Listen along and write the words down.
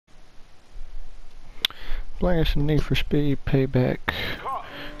Playing some Need for Speed Payback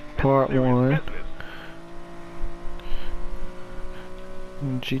Part 1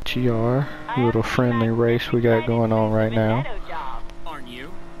 GTR, little friendly race we got going on right now. Aren't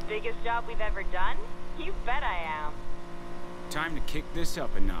you? Biggest job we've ever done? You bet I am. Time to kick this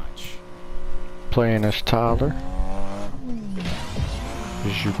up a notch. Playing as Tyler,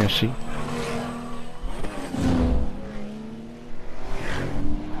 as you can see.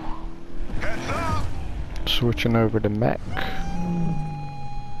 Switching over to Mac.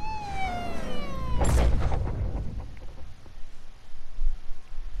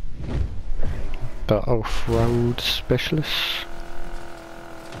 The off-road specialist.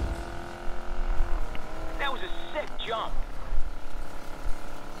 That was a sick jump.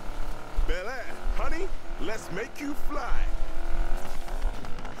 Bel Air, honey, let's make you fly.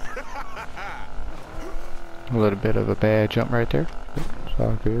 A little bit of a bad jump right there. It's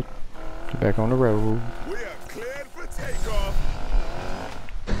all good. Get back on the road. We are cleared for takeoff.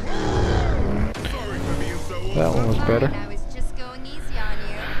 Sorry for being so That one was better. I was just going easy on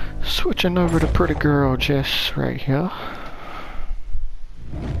you. Switching over to pretty girl Jess right here.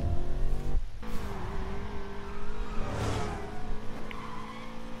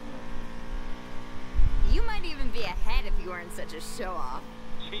 You might even be ahead if you weren't such a show-off.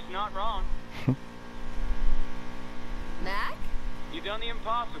 She's not wrong. Mac? You done the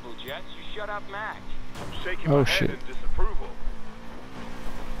impossible, Jess. You shut up Mac. I'm shaking Oh, my shit. head in disapproval.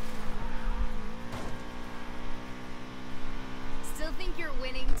 Still think you're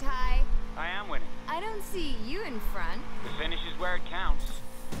winning, Ty? I am winning. I don't see you in front. The finish is where it counts.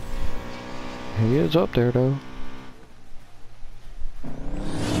 He is up there though.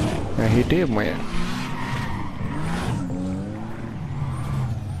 And he did win.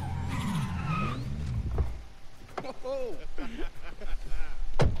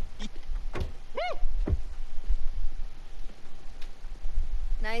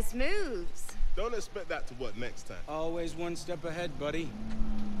 Nice moves. Don't expect that to work next time. Always one step ahead, buddy.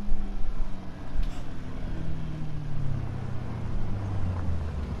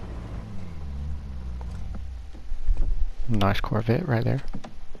 Nice Corvette right there.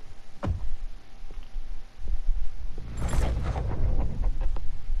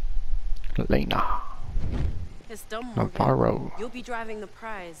 Lena It's done, Navarro. Morgan. You'll be driving the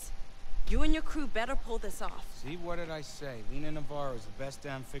prize. You and your crew better pull this off. See, what did I say? Lena Navarro is the best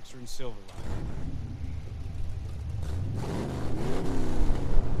damn fixer in Silver Rock.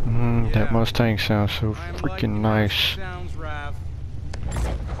 That Mustang sounds so I'm freaking liking nice. how it sounds, Rav.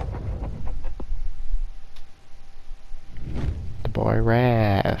 The boy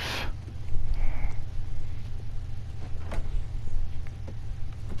Raph.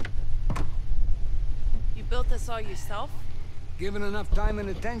 You built this all yourself? Given enough time and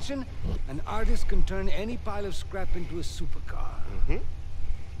attention, an artist can turn any pile of scrap into a supercar.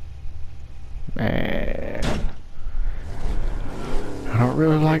 Man, I don't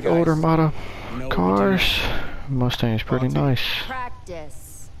really like older model cars. Mustang's pretty nice.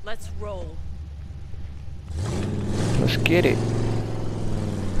 Practice. Let's roll. Let's get it.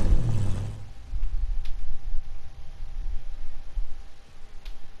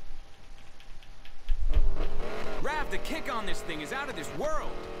 Rav, the kick on this thing is out of this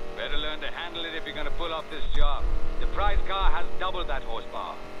world. Better learn to handle it if you're gonna pull off this job. The prize car has double that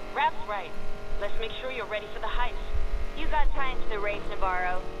horsepower. Rap's right. Let's make sure you're ready for the heist. You got time to the race,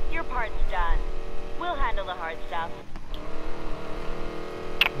 Navarro. Your part's done. We'll handle the hard stuff.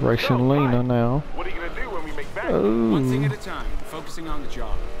 Racing Lena now. What are you gonna do when we make back? One thing at Oh, a time, focusing on the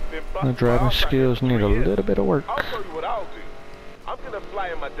job. Then bust my driving my skills need a little bit of work. I'll tell you what I'll do. I'm gonna fly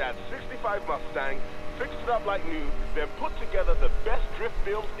in my dad's 65 Mustang, fix it up like new, then put together the best drift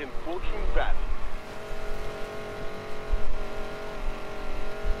films in Fortune Valley.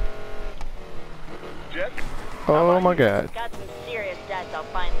 Jet? Oh my God. Got some serious debts I'll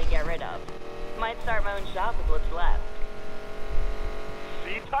finally get rid of. Might start my own shop with what's left.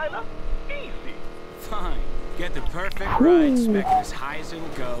 See, Tyler? Easy. Fine. Get the perfect ride, spec it as high as it'll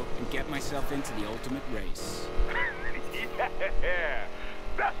go, and get myself into the ultimate race. Yeah,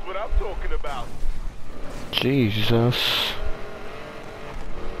 that's what I'm talking about. Jesus.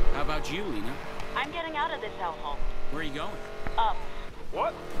 How about you, Lena? I'm getting out of this hellhole. Where are you going? Up.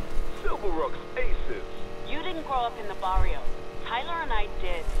 What? Silver Rock's aces. You didn't grow up in the barrio. Tyler and I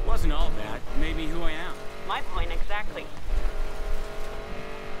did. Wasn't all bad. Maybe who I am. My point exactly.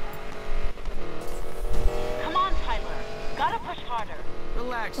 Come on, Tyler. Gotta push harder.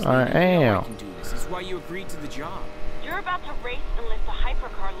 Relax, I Lena. You know I am. can do this. It's why you agreed to the job. You're about to race and lift a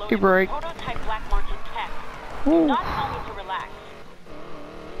hypercar loaded break. with prototype black market tech. Do Ooh. not tell me to relax.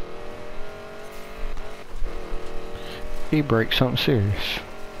 E-brake something serious.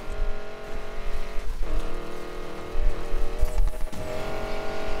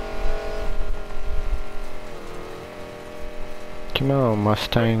 Come on,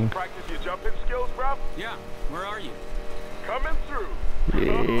 Mustang. Practice your jumping skills, bruv? Yeah, where are you? Coming through.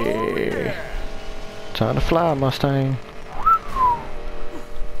 Yeah. Oh, yeah. Time to fly, Mustang.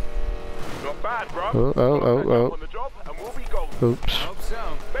 Not bad, bruv. Oh, oh, oh, oh. On the job, and we'll be golden. Oops. Hope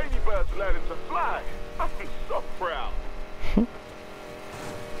so. Baby bird's learning to fly. I'm so proud.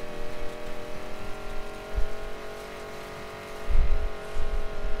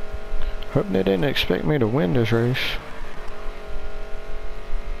 Hope they didn't expect me to win this race.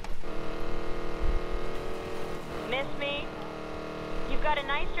 Miss me? You've got a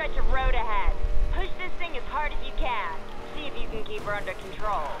nice stretch of road ahead. Push this thing as hard as you can. See if you can keep her under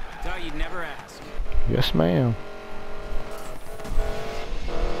control. Thought you'd never ask. Yes, ma'am.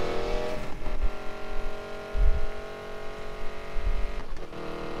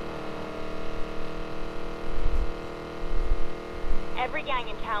 Every gang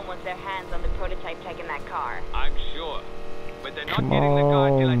in town wants their hands on the prototype tech in that car. I'm sure. But they're not Come getting the car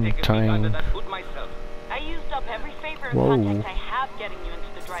till I on, take a peek under Tang. that hood myself. I used up every favor and Whoa. contact I have getting you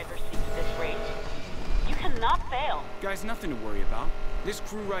into the driver's seat for this race. You cannot fail. Guys, nothing to worry about. This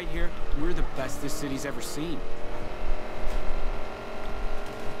crew right here, we're the best this city's ever seen.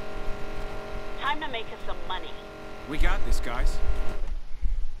 Time to make us some money. We got this, guys.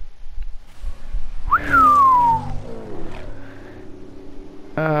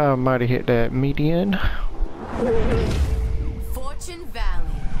 I might have hit that median. Fortune Valley.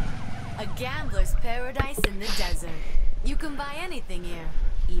 A gambler's paradise in the desert. You can buy anything here,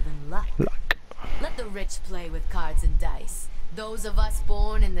 even luck. Let the rich play with cards and dice. Those of us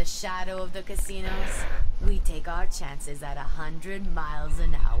born in the shadow of the casinos, we take our chances at 100 miles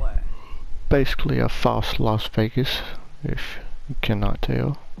an hour. Basically a false Las Vegas, if you cannot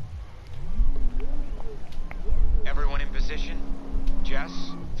tell. Everyone in position? Jess?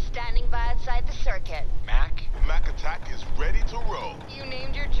 Standing by outside the circuit. Mac? Mac Attack is ready to roll. You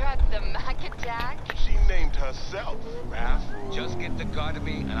named your truck the Mac Attack? She named herself. Raph? Just get the car to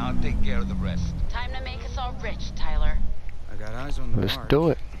me and I'll take care of the rest. Time to make us all rich, Tyler. I got eyes on the Let's mark. do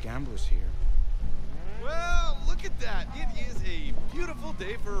it. The gambler's here. Well, look at that. It is a beautiful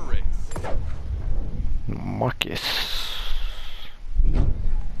day for a race. Marcus.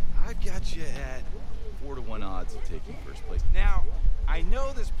 I've got you at 4-to-1 odds of taking first place. Now, I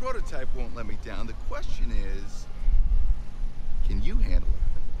know this prototype won't let me down. The question is, can you handle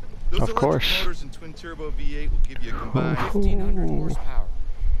it? Those Of course. electric motors and twin turbo V8 will give you a combined 1,500 Ooh. horsepower.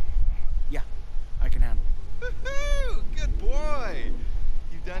 Yeah, I can handle it. Woohoo! Good boy!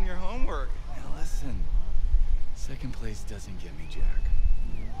 You've done your homework. Now listen, second place doesn't get me jack.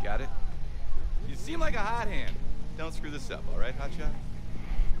 Got it? You seem like a hot hand. Don't screw this up, all right, hotshot?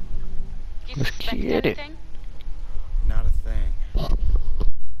 Do you Let's suspect get it. anything? Not a thing.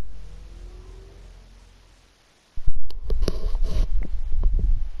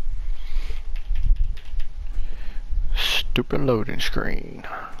 Stupid loading screen.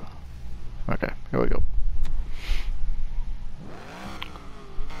 Okay, here we go.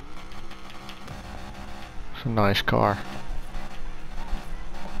 It's a nice car.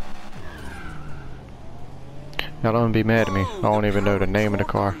 Y'all don't be mad at me. I don't even know the name of the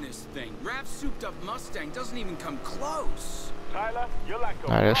car. This thing. Raph's souped up Mustang doesn't even come close. Tyler, you're like a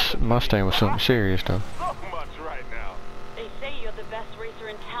Nah, this Mustang was something serious though. so much right now. They say you're the best racer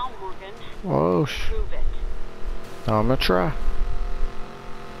in town, Morgan. Oh, Prove it. I'm gonna try.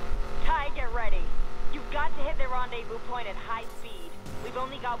 Ty, get ready. You've got to hit the rendezvous point at high speed. We've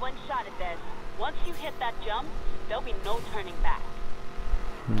only got one shot at this. Once you hit that jump, there'll be no turning back.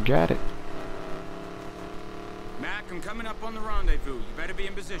 Got it. Mac, I'm coming up on the rendezvous. You better be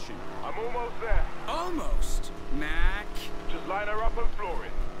in position. I'm almost there. Almost. Mac. Just line her up and floor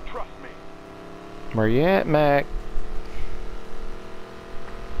it. Trust me. Where you at, Mac?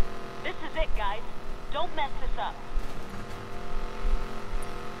 This is it, guys. Don't mess this up.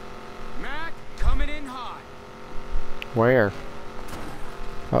 Mac, coming in hot. Where?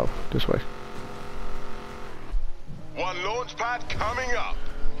 Oh, this way. One launch pad coming up.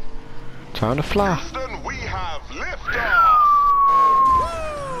 Time to fly. Houston, we have liftoff.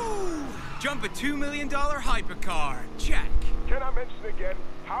 Woo! Jump a $2 million hypercar. Check. Can I mention again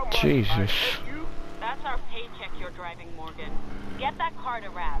how much I Jesus. hate you? That's our paycheck you're driving, Morgan. Get that car to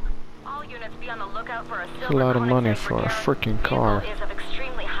Rav. All units be on the lookout for a That's silver a lot of money Koenigsegg for a Regera. freaking car. Vehicle is of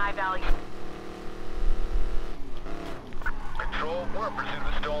extremely high value. Control, we're in pursuit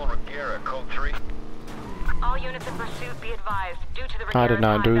of a stolen Regera, code 3. All units in pursuit be advised. Due to the I did Regera's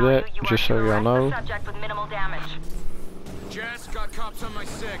not high do value, that, you just are so to y'all arrest know. the subject with minimal damage. Jess, got cops on my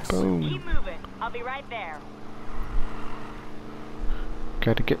 6. Boom. Keep moving. I'll be right there.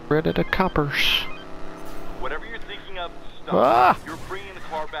 Gotta get rid of the coppers. Whatever you're thinking of, stop. Ah! You're bringing the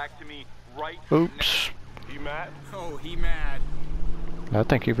car back to me right Oops. He mad? Oh, he mad. I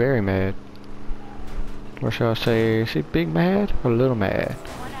think you're very mad. What shall I say? Is he big mad or little mad?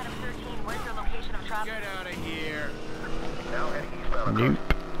 1 out of 13. Where's your location of traffic? Get out of here. now heading eastbound.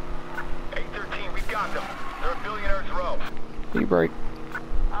 Nope. 813, we've got them. They're at Billionaire's Row. E-brake.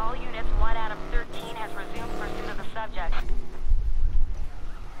 All units, 1 out of 13 has resumed pursuit of the subject.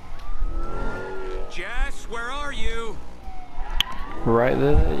 Jess, where are you? Right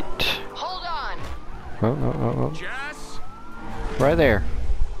there. Hold on. Oh. Jess? Right there.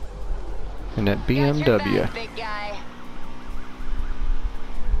 In that BMW. Big guy.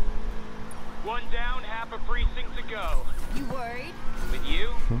 1 down, half a precinct to go. You worried? With you,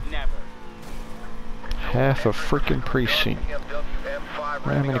 never. Half a freaking precinct.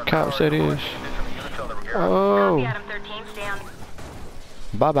 How many cops that is? Copy, Oh. Adam 13, stay on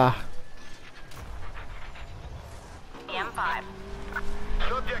Bye-bye. M5.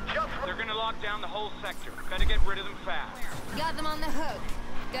 Subject just They're gonna lock down the whole sector. Better get rid of them fast. Got them on the hook.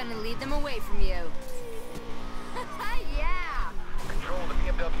 Gonna lead them away from you. Yeah. Control of the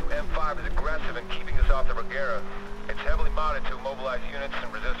BMW M5 is aggressive and keeping us off the Regera. It's heavily modded to immobilize units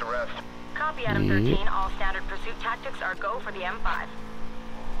and resist arrest. Copy, Adam 13. All standard pursuit tactics are go for the M5.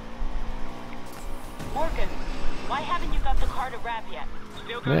 Morgan, why haven't you got the car to Rav yet?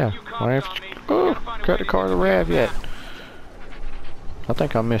 Still got Yeah. a few cops I have on me. to, oh, Gotta find a got way the to car get to you Rav yet. fast. I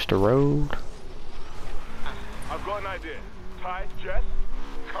think I missed a road. I've got an idea. Ty, Jess,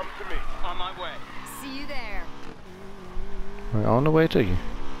 come to me. On my way. See you there. We're on the way to you.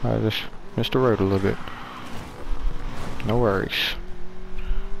 I just missed the road a little bit. No worries.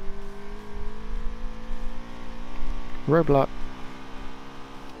 Roadblock.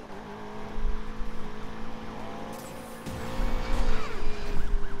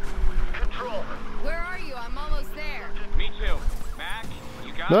 Control. Where are you? I'm almost there. Me too. Mac,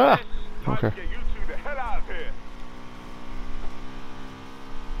 you got Ah! this? Time Okay. to get you two the hell out of here.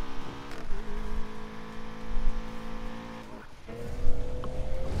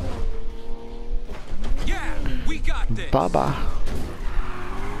 Yeah, we got this. Bye-bye.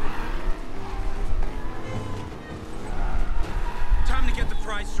 Time to get the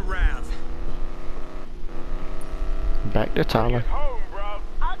prize to Rav. Back to Tyler. Get home, bro.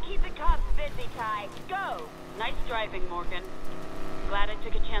 I'll keep the cops busy, Ty. Go! Nice driving, Morgan. Glad I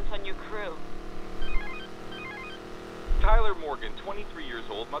took a chance on your crew. Tyler Morgan, 23 years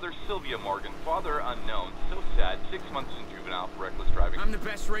old, mother Sylvia Morgan, father unknown. So sad, 6 months in juvenile for reckless driving. I'm the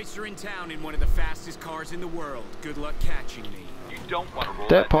best racer in town in one of the fastest cars in the world. Good luck catching me. You don't want to roll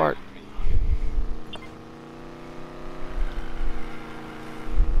That part. dice with me.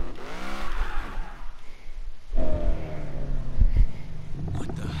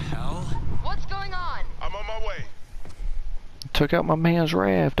 What the hell? What's going on? I'm on my way. Took out my man's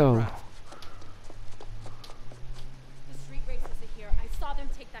Rav though. The street racers are here. I saw them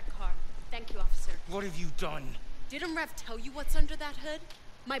take that car. Thank you, officer. What have you done? Didn't Rev tell you what's under that hood?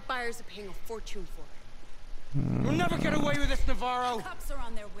 My buyers are paying a fortune for it. You'll never get away with this, Navarro. Cops are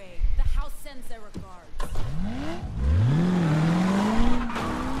on their way. The house sends their regards.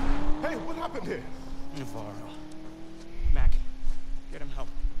 Hey, what happened here? Navarro. Mac, get him help.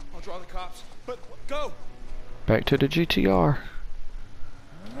 I'll draw the cops. But go! Back to the GTR.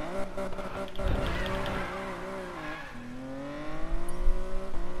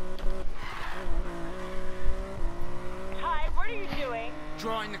 Ty, what are you doing?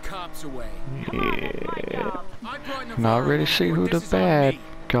 Drawing the cops away. Come on, that's my job. I brought Navarro And I already on see board. who the This is on bad me.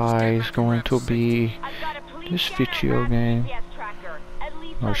 guy Step is back and going rep to safety. be. I've got a police This scanner video and game. GPS tracker. At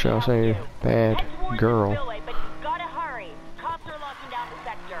least Or let me shall I help say you. bad Head towards girl. the spillway, but you've got to hurry. Cops are locking down the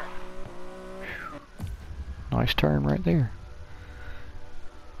sector. Nice turn right there.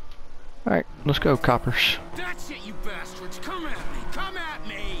 Alright, let's go, coppers. That's it, you bastards! Come at me! Come at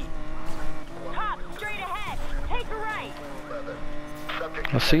me! Cops, straight ahead. Take a right.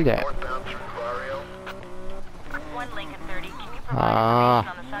 Subject I see that. northbound through Barrio. 1 Lincoln 30. Can you provide Ah.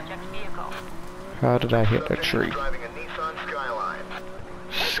 information on the subject's vehicle? How did I hit that Subject tree? is driving a Nissan Skyline.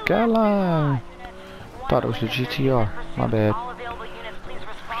 Skyline! Thought it was the GTR. My bad. All available units, please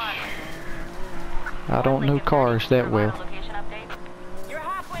respond. I don't know cars that well. Location update. You're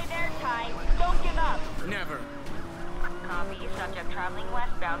halfway there, Ty. Don't give up. Never. Copy. Subject traveling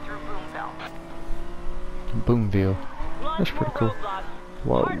westbound through Boomville. Boomville. Launch That's pretty more cool. roadblocks.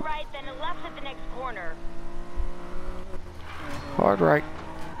 Whoa. Hard right, then a left at the next corner. Hard right.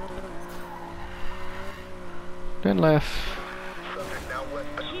 Then left.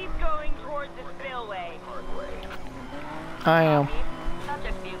 Keep going towards the spillway. I am.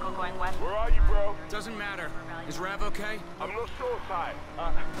 Subject vehicle going west. Where are you, bro? Doesn't matter. Is Rav okay? I'm not sure, Ty.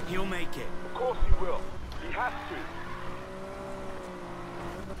 He'll make it. Of course he will. He has to.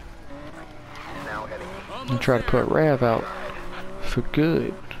 Now heading And try to put Rav out for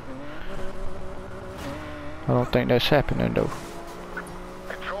good. I don't think that's happening though.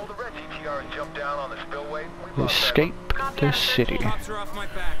 Control the red GTR and jump down on the spillway. We lost that. Escape the city. Cops are off my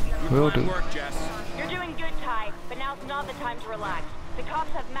back. Will Good do. work, Jess. You're doing good, Ty, but now's not the time to relax. The cops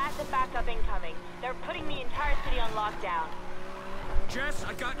have massive backup incoming. They're putting the entire city on lockdown. Jess,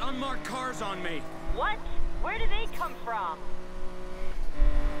 I got unmarked cars on me. What? Where do they come from?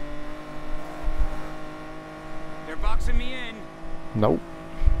 They're boxing me in. Nope.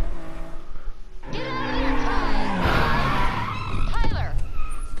 Get out of here, Tyler!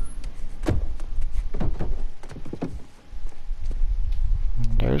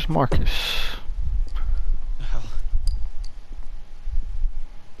 There's Marcus. The hell?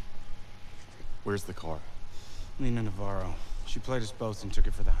 Where's the car? Lena Navarro. She played us both and took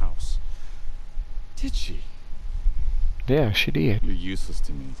it for the house. Did she? Yeah, she did. You're useless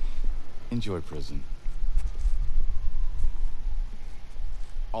to me. Enjoy prison.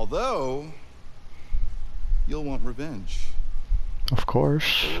 Although, you'll want revenge. Of course.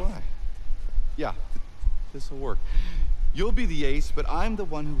 So do I. Yeah, this'll work. You'll be the ace, but I'm the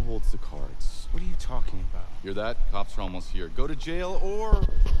one who holds the cards. What are you talking about? Hear that? Cops are almost here. Go to jail or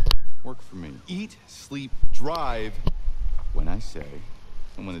work for me. Eat, sleep, drive when I say,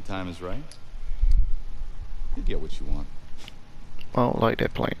 and when the time is right, you get what you want. I don't like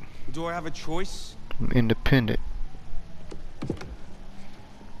that plan. Do I have a choice? I'm independent.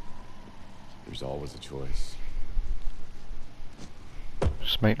 There's always a choice.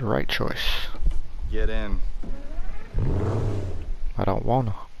 Just make the right choice. Get in. I don't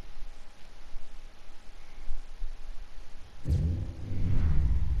wanna.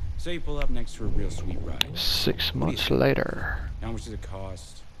 Say you pull up next to a real sweet ride. 6 months later. How much does it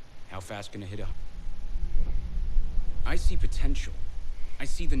cost? How fast can it hit up? I see potential. I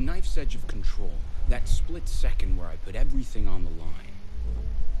see the knife's edge of control. That split second where I put everything on the line.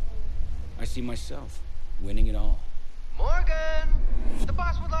 I see myself winning it all. Morgan! The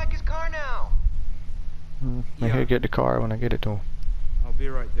boss would like his car now. Maybe he'll get the car when I get it to him. I'll be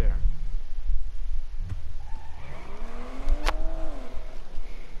right there.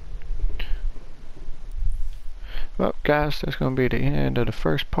 Well, guys, that's going to be the end of the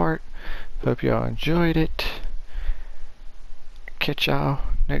first part. Hope y'all enjoyed it. Catch y'all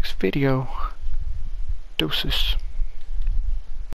next video. Deuces.